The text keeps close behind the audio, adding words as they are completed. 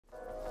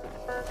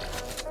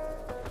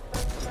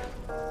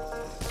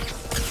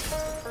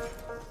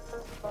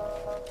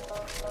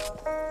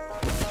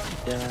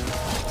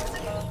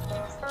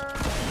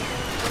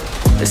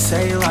They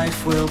say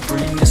life will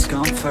bring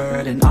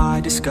discomfort, and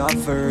I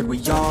discovered we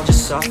all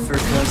just suffer,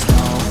 cause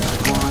no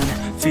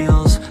one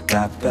feels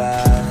that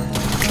bad.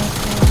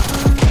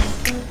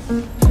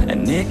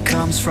 And it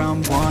comes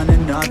from one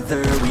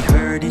another, we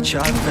hurt each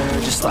other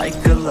just like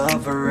a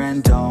lover,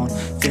 and don't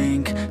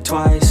think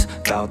twice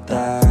about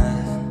that.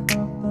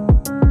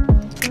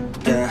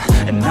 Yeah,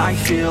 and I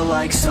feel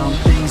like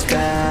something's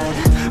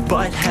bad,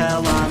 but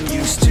hell, I'm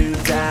used to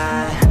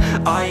that.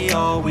 I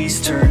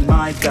always turn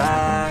my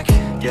back,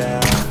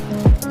 yeah.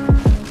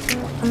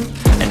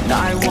 And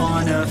I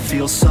wanna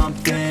feel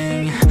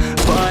something,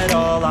 but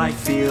all I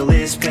feel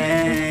is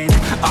pain.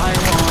 I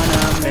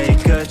wanna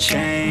make a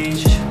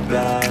change,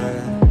 bad.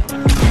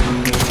 You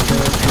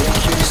either pick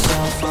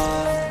yourself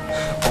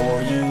up,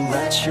 or you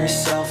let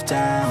yourself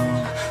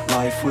down.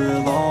 Life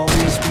will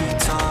always be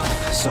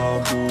tough, so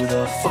who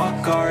the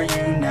fuck are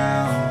you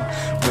now?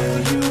 Will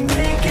you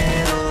make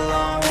it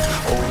alone,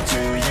 or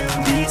do you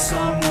need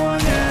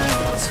someone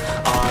else?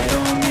 I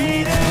don't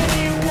need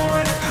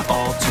anyone,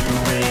 I'll do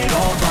it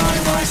all by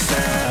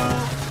myself.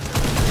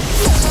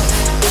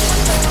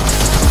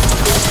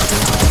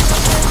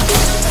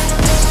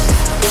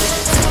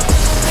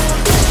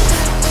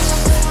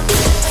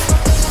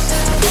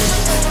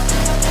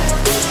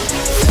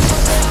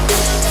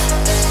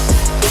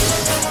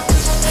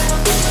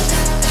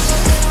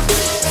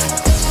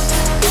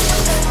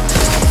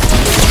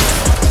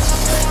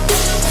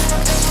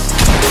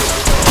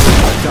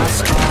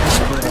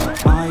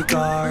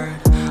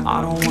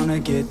 I don't wanna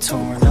get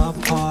torn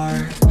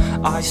apart.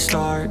 I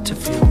start to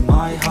feel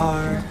my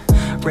heart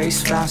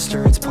race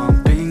faster, it's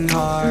pumping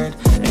hard.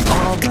 And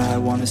all I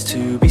want is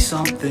to be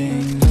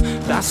something.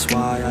 That's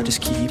why I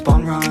just keep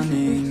on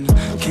running.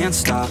 Can't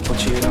stop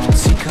what you don't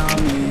see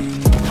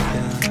coming,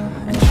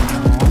 yeah, and you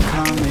know I'm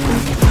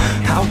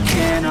coming. How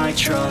can I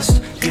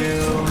trust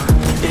you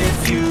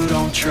if you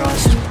don't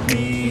trust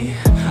me?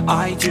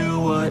 I do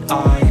what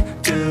I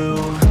do,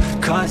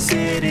 cause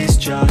it is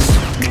just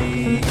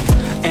me.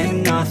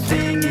 And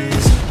nothing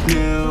is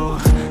new,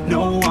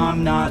 no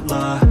I'm not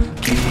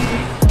lucky.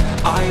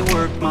 I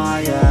work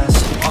my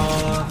ass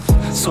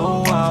off,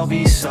 so I'll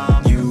be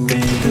some. You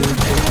either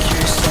pick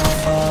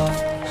yourself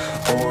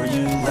up, or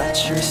you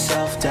let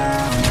yourself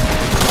down.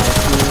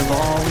 Life will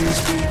always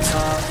be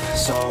tough,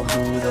 so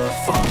who the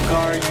fuck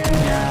are you